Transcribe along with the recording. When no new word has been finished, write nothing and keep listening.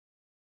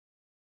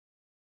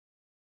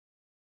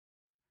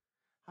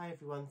Hi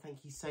everyone, thank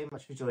you so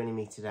much for joining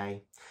me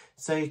today.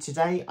 So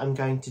today I'm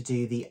going to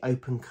do the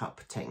open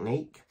cup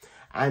technique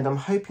and I'm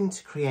hoping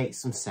to create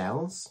some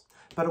cells,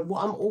 but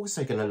what I'm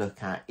also going to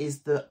look at is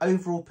the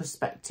overall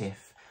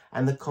perspective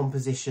and the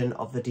composition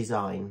of the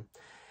design.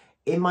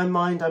 In my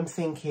mind I'm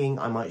thinking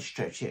I might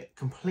stretch it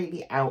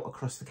completely out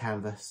across the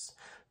canvas,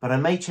 but I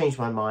may change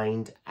my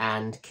mind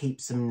and keep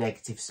some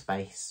negative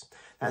space.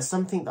 That's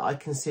something that I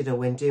consider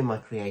when doing my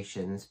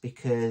creations,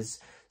 because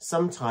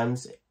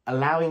sometimes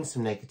allowing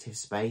some negative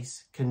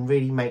space can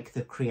really make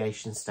the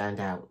creation stand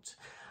out.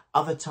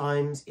 Other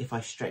times, if I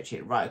stretch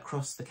it right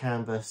across the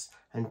canvas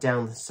and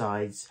down the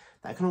sides,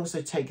 that can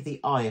also take the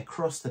eye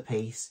across the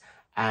piece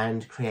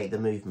and create the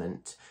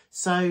movement.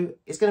 So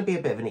it's going to be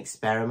a bit of an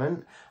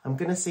experiment. I'm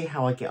going to see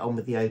how I get on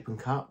with the open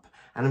cup,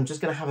 and I'm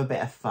just going to have a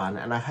bit of fun,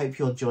 and I hope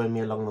you'll join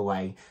me along the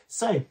way.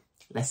 So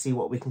let's see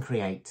what we can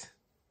create.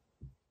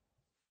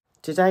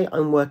 Today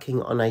I'm working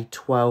on a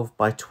 12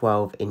 by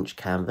 12 inch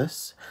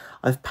canvas.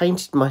 I've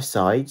painted my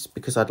sides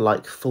because I'd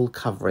like full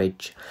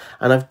coverage,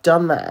 and I've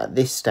done that at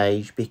this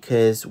stage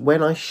because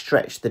when I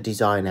stretch the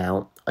design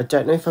out, I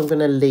don't know if I'm going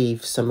to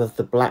leave some of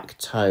the black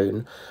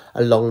tone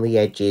along the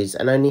edges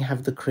and only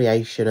have the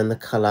creation and the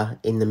colour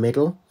in the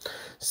middle.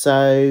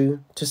 So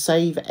to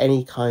save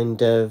any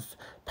kind of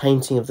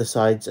painting of the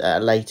sides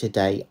at a later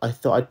date, I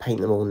thought I'd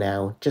paint them all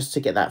now just to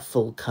get that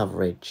full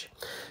coverage.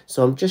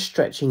 So I'm just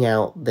stretching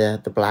out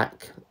the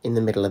black in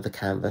the middle of the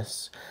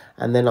canvas,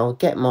 and then I'll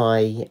get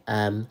my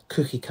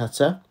cookie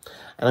cutter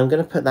and I'm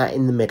going to put that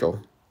in the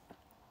middle.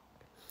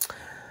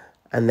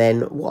 And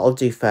then what I'll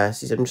do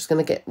first is I'm just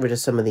going to get rid of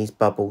some of these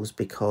bubbles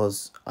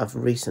because I've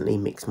recently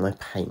mixed my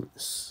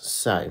paints.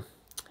 So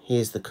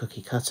here's the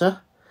cookie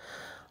cutter.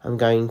 I'm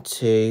going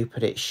to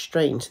put it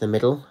straight into the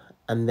middle,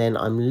 and then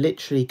I'm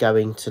literally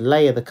going to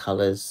layer the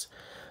colours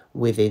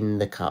within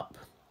the cup.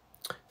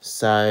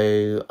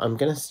 So I'm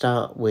going to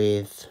start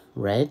with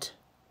red.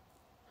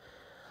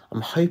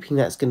 I'm hoping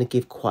that's going to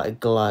give quite a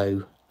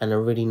glow and a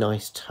really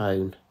nice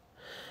tone.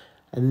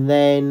 And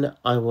then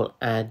I will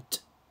add,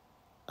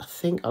 I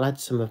think I'll add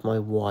some of my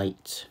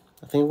white.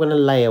 I think I'm going to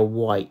layer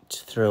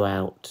white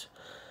throughout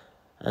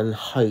and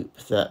hope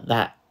that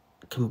that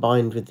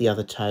combined with the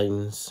other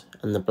tones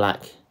and the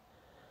black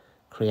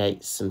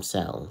creates some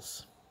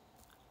cells.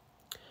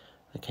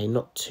 Okay,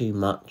 not too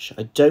much.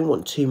 I don't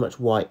want too much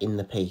white in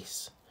the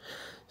piece.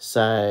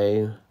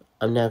 So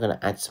I'm now going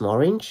to add some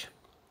orange.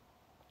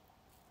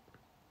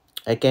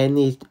 Again,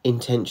 the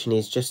intention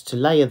is just to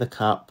layer the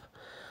cup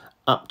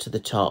up to the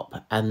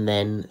top and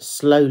then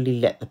slowly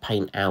let the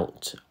paint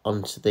out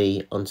onto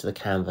the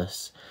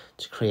canvas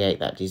to create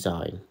that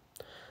design.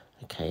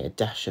 Okay, a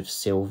dash of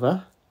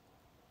silver.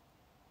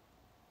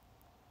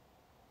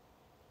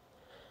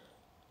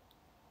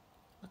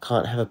 I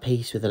can't have a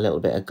piece with a little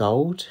bit of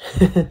gold,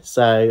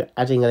 so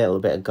adding a little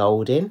bit of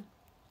gold in.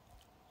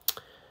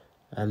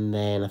 And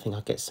then I think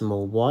I'll get some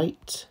more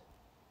white.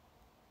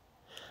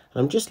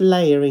 And I'm just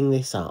layering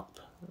this up,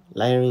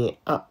 layering it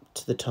up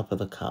to the top of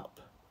the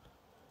cup.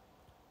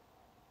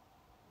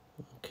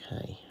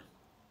 Okay.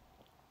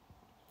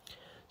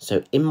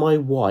 So in my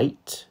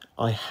white,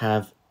 I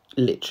have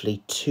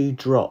literally 2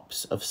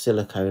 drops of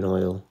silicone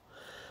oil.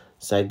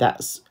 So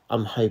that's,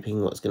 I'm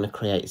hoping, what's going to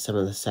create some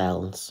of the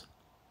cells.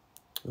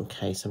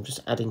 Okay, so I'm just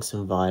adding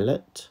some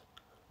violet.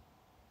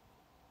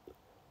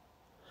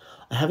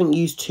 I haven't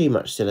used too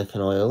much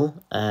silicone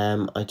oil.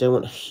 I don't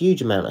want a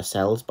huge amount of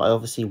cells, but I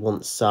obviously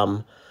want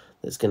some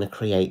that's going to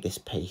create this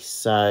piece.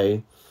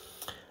 So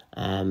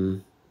a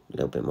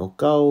little bit more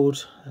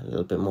gold, a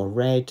little bit more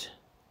red.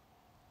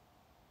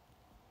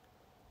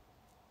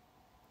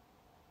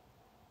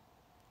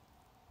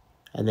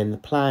 And then the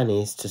plan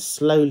is to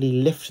slowly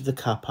lift the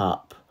cup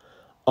up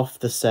off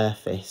the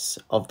surface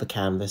of the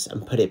canvas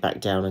and put it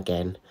back down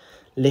again.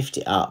 Lift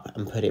it up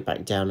and put it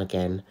back down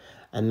again.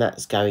 And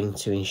that's going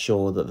to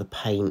ensure that the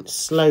paint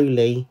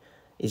slowly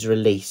is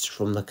released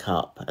from the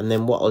cup. And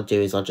then what I'll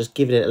do is I'll just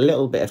give it a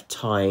little bit of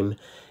time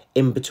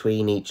in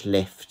between each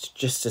lift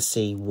just to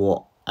see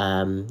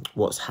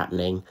what's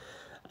happening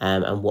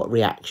and what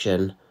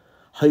reaction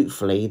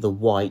hopefully the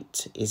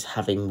white is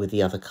having with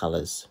the other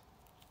colours.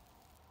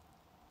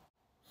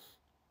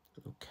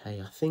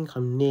 Okay, I think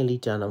I'm nearly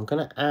done. I'm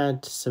going to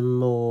add some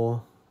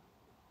more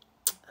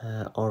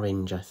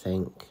orange, I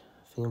think.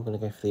 I'm going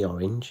to go for the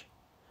orange.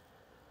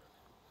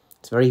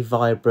 It's a very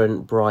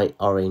vibrant, bright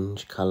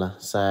orange colour,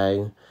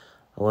 so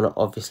I want to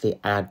obviously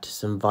add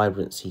some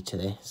vibrancy to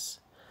this.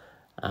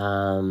 Do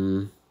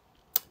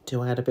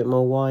I add a bit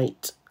more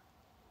white?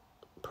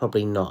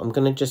 Probably not. I'm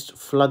going to just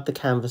flood the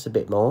canvas a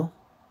bit more.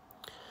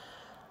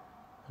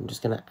 I'm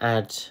just going to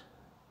add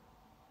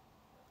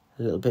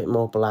a little bit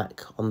more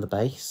black on the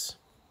base.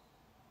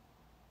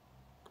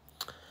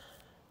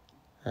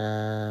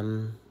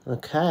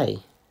 Okay.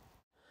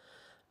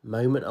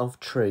 Moment of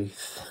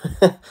truth.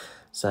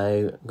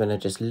 So I'm going to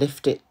just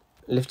lift it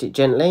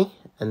gently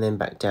and then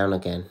back down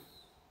again.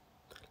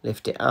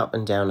 Lift it up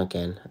and down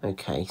again.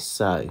 Okay,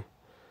 so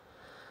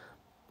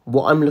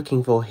what I'm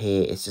looking for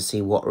here is to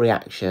see what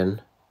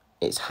reaction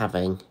it's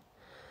having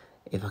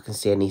if I can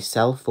see any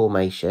cell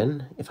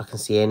formation, if I can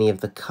see any of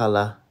the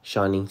colour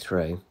shining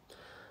through.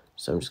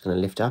 So I'm just going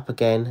to lift up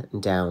again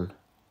and down,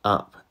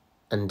 up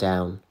and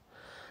down.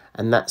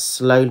 And that's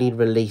slowly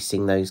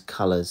releasing those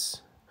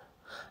colours.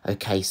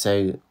 Okay,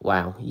 so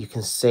wow, you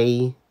can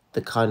see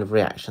the kind of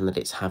reaction that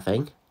it's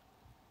having.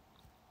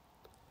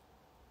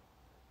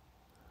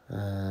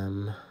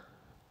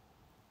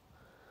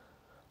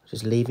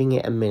 Just leaving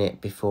it a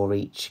minute before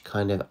each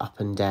kind of up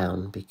and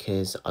down,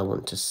 because I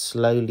want to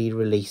slowly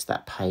release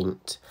that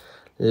paint,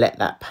 let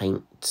that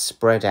paint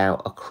spread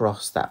out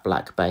across that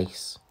black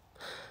base.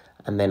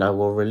 And then I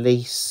will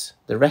release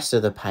the rest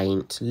of the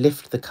paint,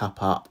 lift the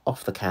cup up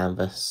off the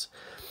canvas.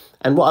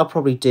 And what I'll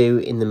probably do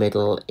in the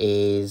middle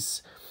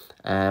is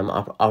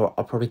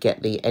I'll probably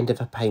get the end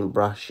of a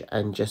paintbrush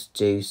and just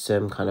do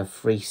some kind of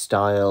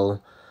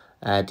freestyle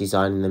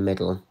design in the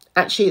middle.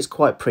 Actually, it's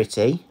quite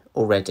pretty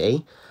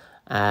already.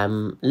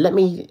 Let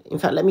me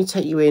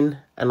take you in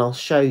and I'll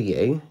show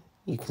you.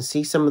 You can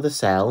see some of the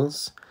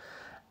cells,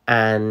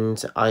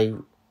 and I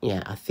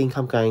think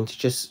I'm going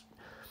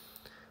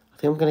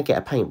to get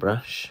a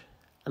paintbrush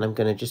and I'm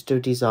going to just do a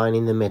design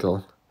in the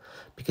middle,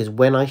 because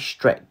when I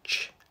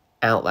stretch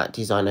out that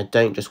design, I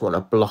don't just want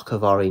a block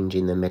of orange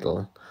in the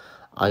middle.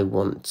 I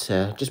want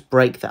to just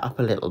break that up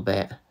a little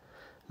bit,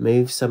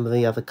 move some of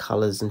the other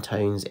colours and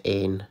tones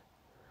in.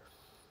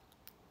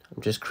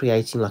 I'm just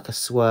creating like a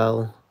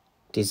swirl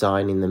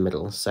design in the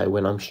middle, so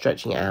when I'm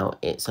stretching it out,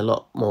 it's a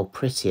lot more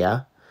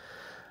prettier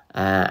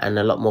and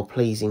a lot more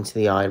pleasing to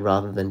the eye,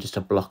 rather than just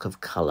a block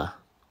of colour.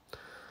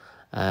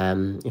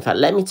 In fact,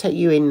 let me take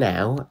you in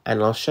now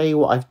and I'll show you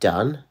what I've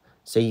done,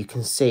 so you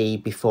can see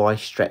before I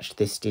stretch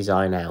this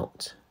design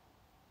out.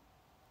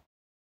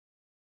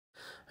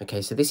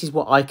 Okay, so this is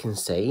what I can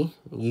see.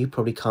 You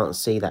probably can't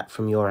see that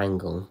from your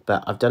angle,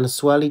 but I've done a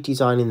swirly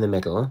design in the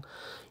middle.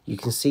 You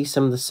can see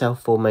some of the cell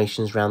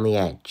formations around the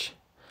edge.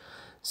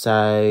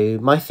 So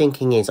my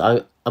thinking is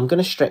I'm going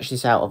to stretch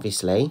this out,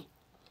 obviously,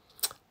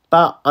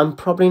 but I'm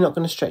probably not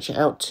going to stretch it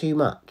out too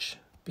much,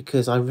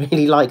 because I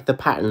really like the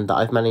pattern that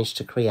I've managed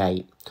to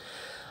create.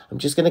 I'm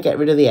just going to get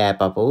rid of the air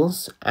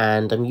bubbles,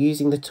 and I'm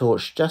using the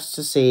torch just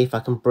to see if I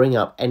can bring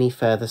up any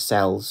further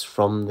cells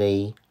from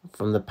the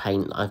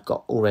paint that I've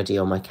got already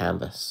on my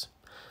canvas.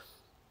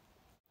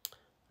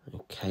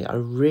 Okay, I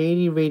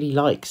really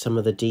like some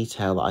of the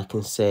detail that I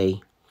can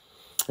see.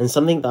 And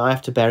something that I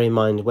have to bear in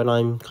mind when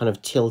I'm kind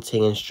of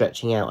tilting and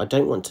stretching out, I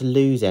don't want to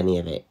lose any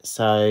of it.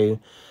 So,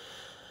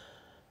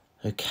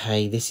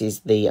 okay, this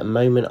is the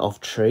moment of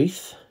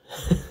truth.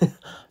 I'm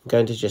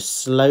going to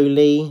just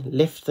slowly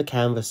lift the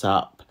canvas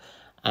up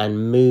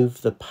and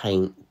move the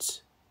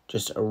paint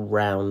just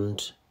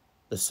around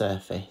the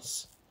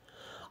surface.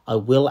 I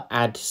will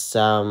add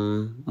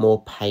some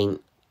more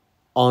paint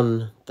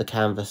on the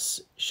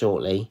canvas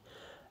shortly,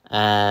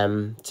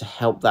 to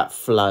help that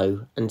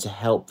flow and to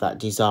help that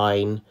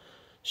design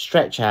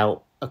stretch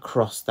out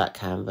across that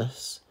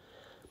canvas.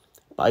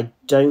 But I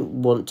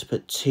don't want to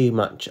put too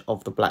much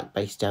of the black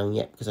base down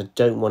yet, because I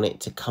don't want it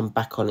to come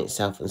back on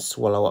itself and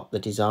swallow up the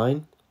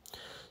design.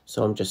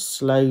 So I'm just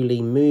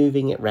slowly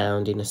moving it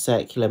round in a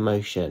circular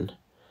motion.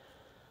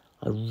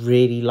 I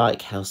really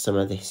like how some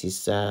of this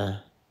is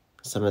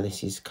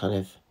kind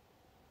of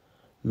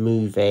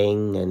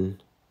moving,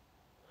 and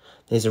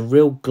there's a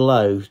real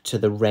glow to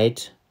the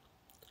red,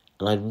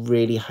 and I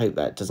really hope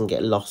that doesn't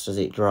get lost as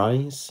it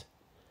dries.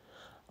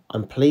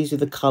 I'm pleased with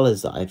the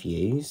colours that I've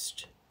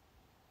used.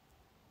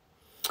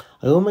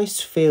 I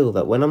almost feel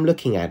that when I'm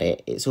looking at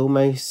it, it's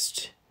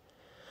almost,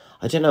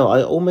 I don't know,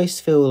 I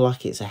almost feel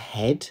like it's a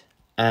head,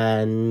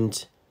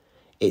 and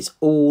it's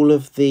all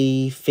of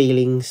the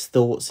feelings,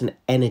 thoughts and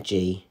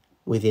energy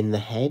within the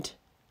head.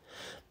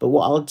 But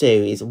what I'll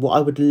do is, what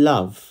I would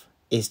love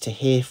is to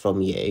hear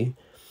from you.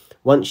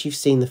 Once you've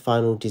seen the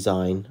final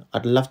design,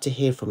 I'd love to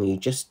hear from you,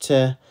 just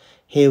to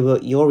hear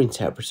what your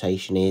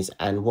interpretation is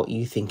and what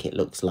you think it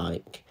looks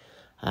like.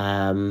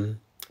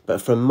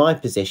 But from my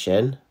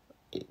position,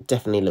 it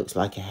definitely looks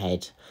like a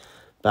head.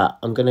 But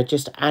I'm going to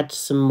just add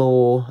some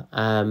more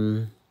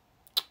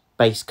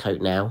base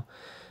coat now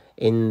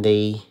in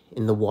the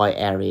white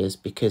areas,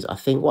 because I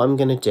think what I'm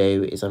going to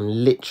do is I'm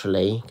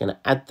literally going to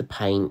add the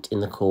paint in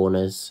the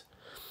corners,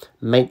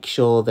 make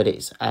sure that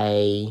it's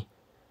a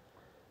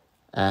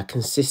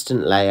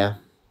consistent layer.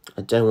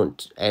 I don't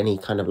want any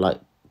kind of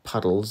like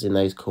puddles in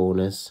those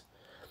corners.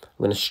 I'm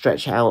going to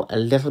stretch out a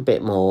little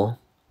bit more,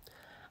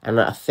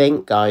 and I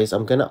think, guys,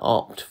 I'm going to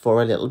opt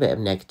for a little bit of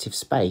negative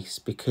space,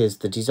 because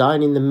the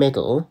design in the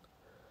middle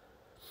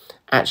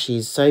actually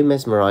is so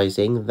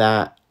mesmerizing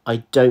that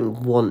I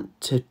don't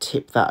want to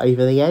tip that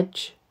over the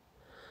edge.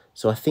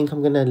 So I think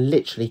I'm going to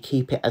literally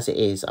keep it as it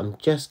is. I'm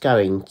just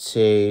going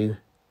to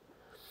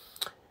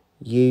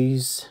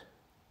use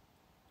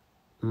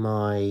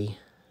my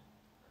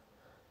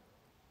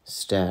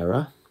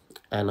stirrer,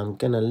 and I'm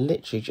going to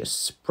literally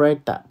just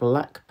spread that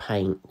black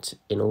paint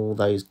in all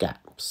those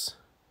gaps.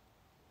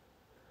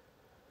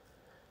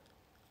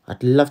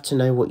 I'd love to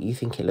know what you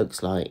think it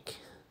looks like.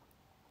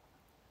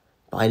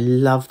 But I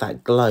love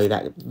that glow,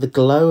 the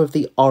glow of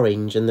the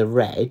orange and the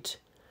red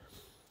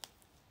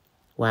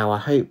Wow, I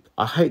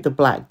hope the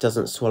black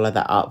doesn't swallow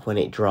that up when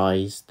it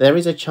dries. There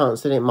is a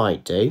chance that it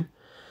might do.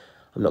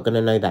 I'm not going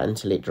to know that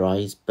until it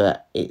dries,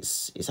 but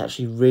it's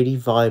actually really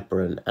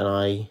vibrant and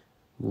I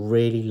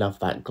really love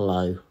that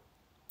glow.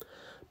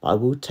 But I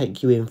will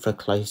take you in for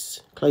a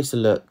closer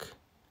look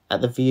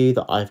at the view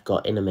that I've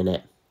got in a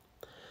minute,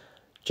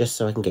 just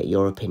so I can get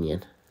your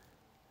opinion.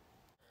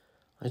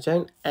 I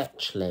don't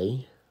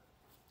actually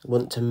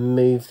want to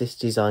move this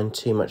design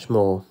too much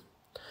more.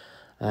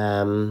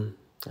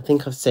 I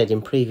think I've said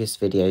in previous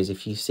videos,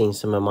 if you've seen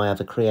some of my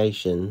other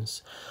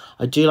creations,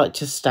 I do like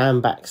to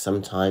stand back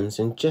sometimes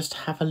and just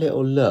have a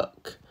little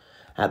look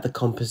at the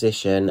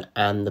composition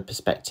and the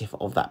perspective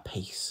of that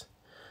piece.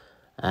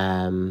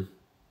 Yeah,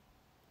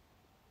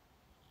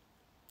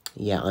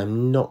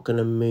 I'm not going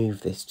to move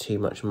this too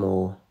much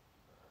more.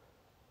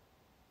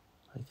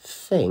 I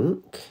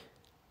think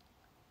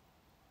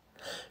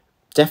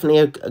definitely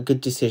a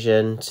good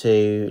decision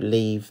to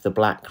leave the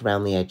black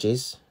around the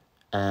edges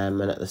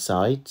and at the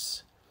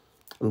sides.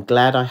 I'm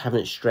glad I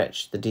haven't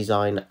stretched the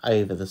design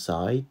over the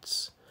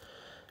sides,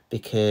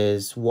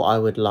 because what I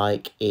would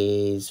like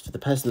is for the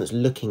person that's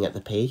looking at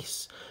the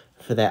piece,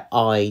 for their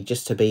eye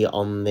just to be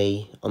on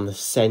the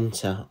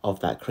centre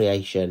of that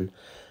creation,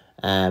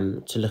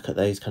 to look at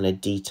those kind of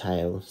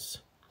details.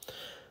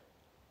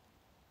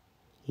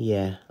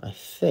 Yeah, I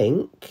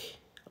think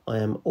I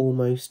am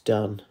almost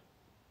done.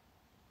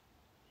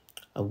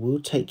 I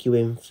will take you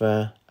in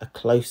for a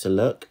closer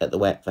look at the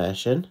wet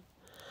version,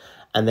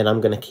 and then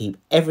I'm going to keep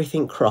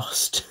everything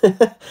crossed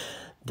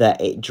that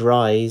it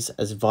dries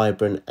as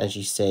vibrant as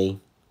you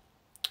see.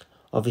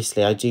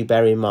 Obviously, I do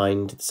bear in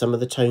mind some of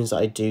the tones that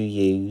I do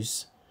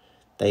use,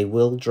 they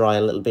will dry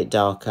a little bit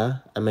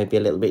darker and maybe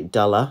a little bit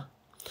duller,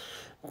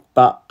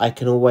 but I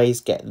can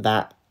always get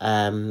that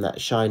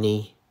that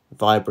shiny,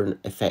 vibrant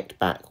effect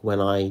back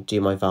when I do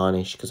my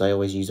varnish, because I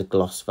always use a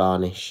gloss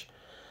varnish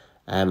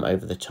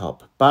over the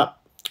top. But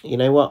you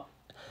know what?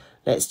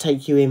 Let's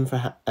take you in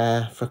for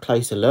a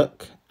closer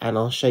look, and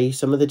I'll show you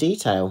some of the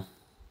detail.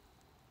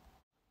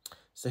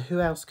 So who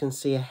else can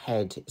see a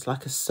head? It's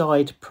like a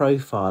side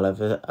profile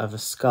of a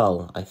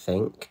skull, I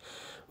think,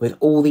 with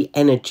all the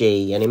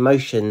energy and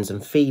emotions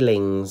and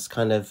feelings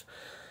kind of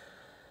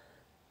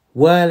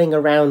whirling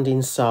around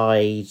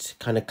inside,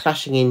 kind of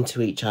clashing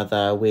into each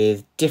other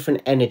with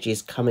different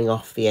energies coming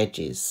off the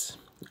edges.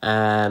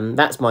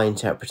 That's my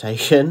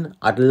interpretation.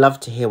 I'd love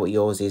to hear what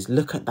yours is.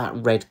 Look at that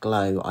red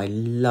glow. I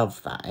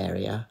love that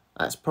area.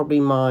 That's probably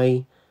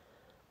my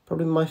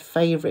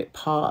favourite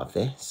part of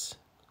this,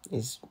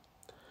 is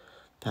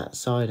that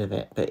side of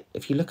it. But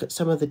if you look at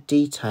some of the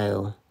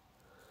detail,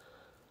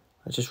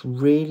 I just I'm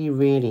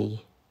really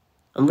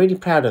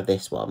proud of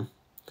this one.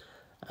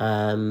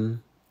 I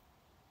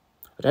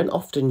don't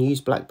often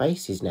use black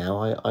bases now.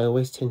 I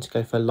always tend to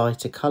go for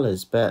lighter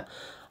colours, but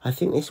I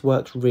think this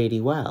works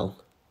really well.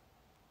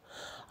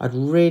 I'd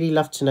really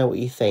love to know what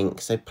you think,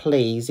 so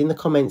please, in the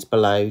comments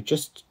below,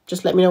 just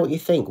let me know what you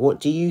think. What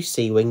do you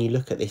see when you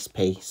look at this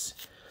piece?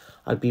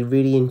 I'd be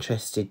really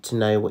interested to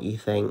know what you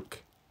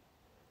think.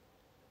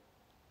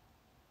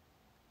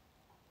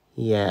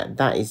 Yeah,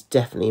 that is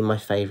definitely my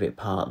favourite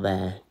part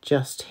there.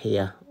 Just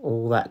here,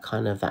 all that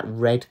kind of that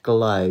red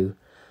glow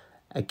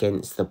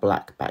against the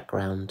black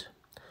background,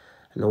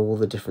 and all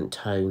the different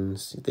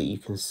tones that you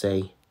can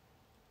see.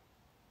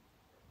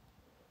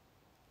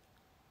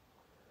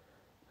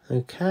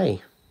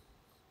 Okay,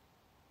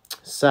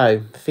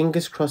 so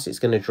fingers crossed it's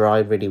going to dry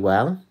really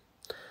well,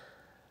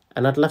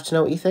 and I'd love to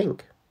know what you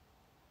think.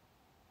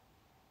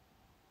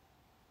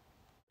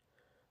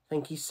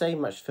 Thank you so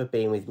much for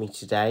being with me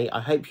today.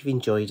 I hope you've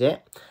enjoyed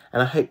it,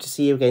 and I hope to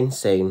see you again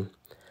soon.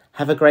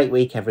 Have a great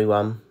week,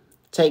 everyone.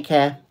 Take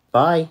care.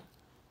 Bye.